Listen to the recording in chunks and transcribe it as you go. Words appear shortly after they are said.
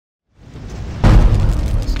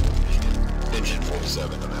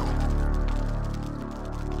27 an hour.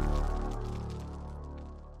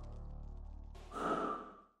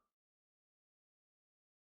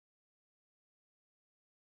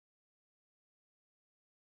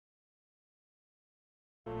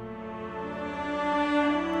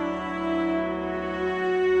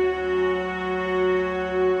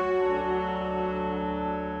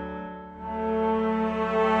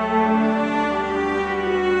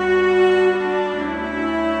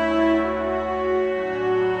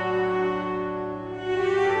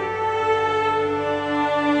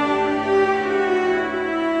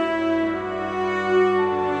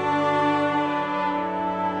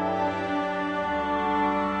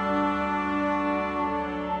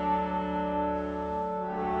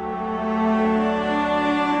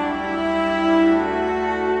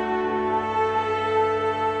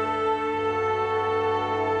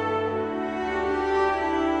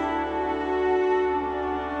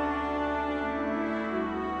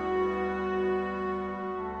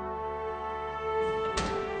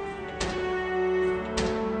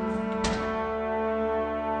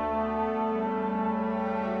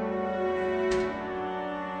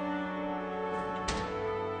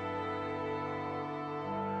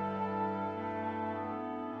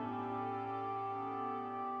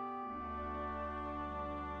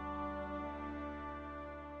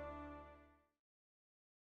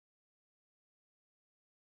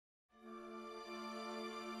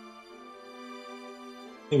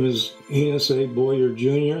 My name is Enos A. Boyer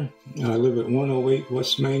Jr. I live at 108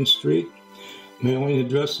 West Main Street. Mailing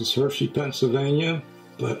address is Hershey, Pennsylvania,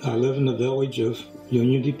 but I live in the village of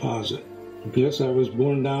Union Deposit. Yes, I was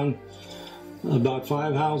born down about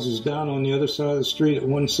 5 houses down on the other side of the street at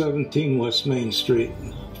 117 West Main Street,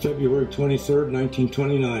 February 23rd,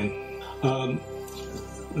 1929.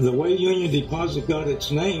 The way Union Deposit got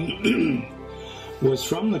its name was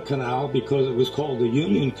from the canal because it was called the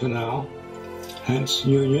Union Canal, hence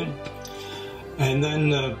Union. And then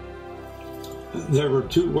there were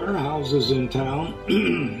 2 warehouses in town.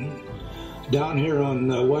 Down here on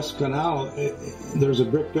West Canal, there's a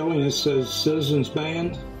brick building that says Citizens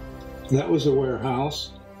Band. That was a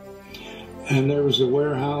warehouse. And there was a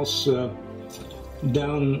warehouse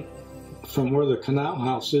down from where the canal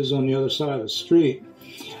house is on the other side of the street.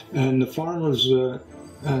 And the farmers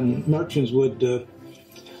and merchants would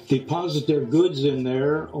deposit their goods in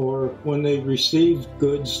there, or when they received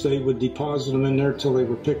goods, they would deposit them in there till they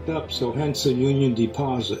were picked up, so hence the Union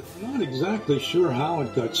Deposit. I'm not exactly sure how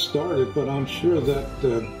it got started, but I'm sure that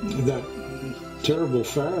that terrible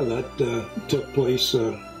fire that took place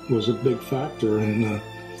was a big factor in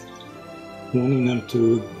wanting them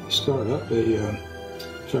to start up a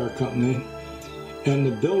fire company. And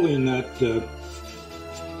the building that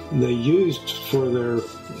they used for their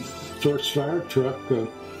first fire truck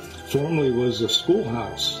formerly was a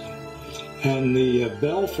schoolhouse, and the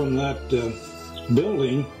bell from that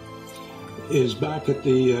building is back at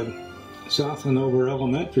the South Hanover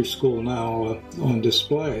Elementary School now on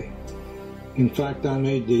display. In fact, I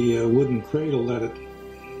made the wooden cradle that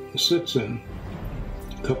it sits in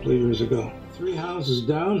a couple of years ago. 3 houses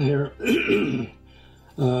down here.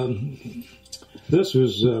 This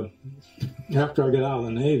was after I got out of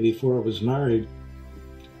the Navy, before I was married.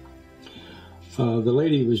 The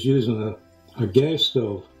lady was using a gas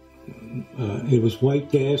stove. It was white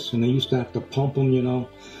gas, and they used to have to pump them, you know.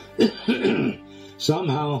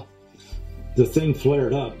 Somehow the thing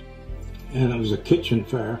flared up, and it was a kitchen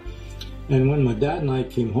fire. And when my dad and I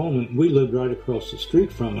came home, and we lived right across the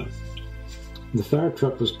street from it, the fire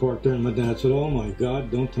truck was parked there, and my dad said, "Oh my God,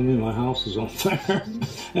 don't tell me my house is on fire."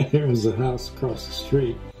 And there was the house across the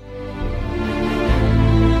street.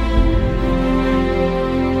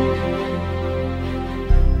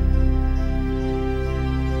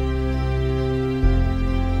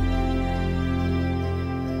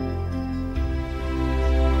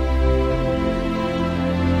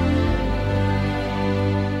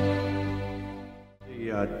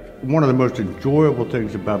 One of the most enjoyable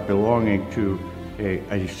things about belonging to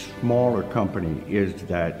a smaller company is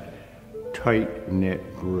that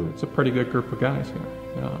tight-knit group. It's a pretty good group of guys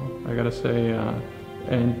here, I gotta say,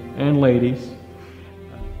 and ladies.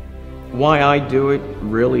 Why I do it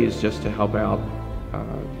really is just to help out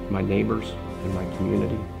my neighbors and my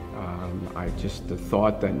community. The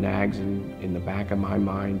thought that nags in the back of my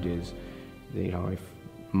mind is, you know, if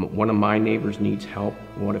one of my neighbors needs help,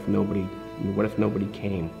 what if nobody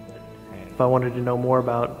came? If I wanted to know more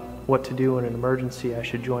about what to do in an emergency, I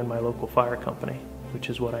should join my local fire company, which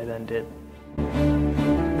is what I then did.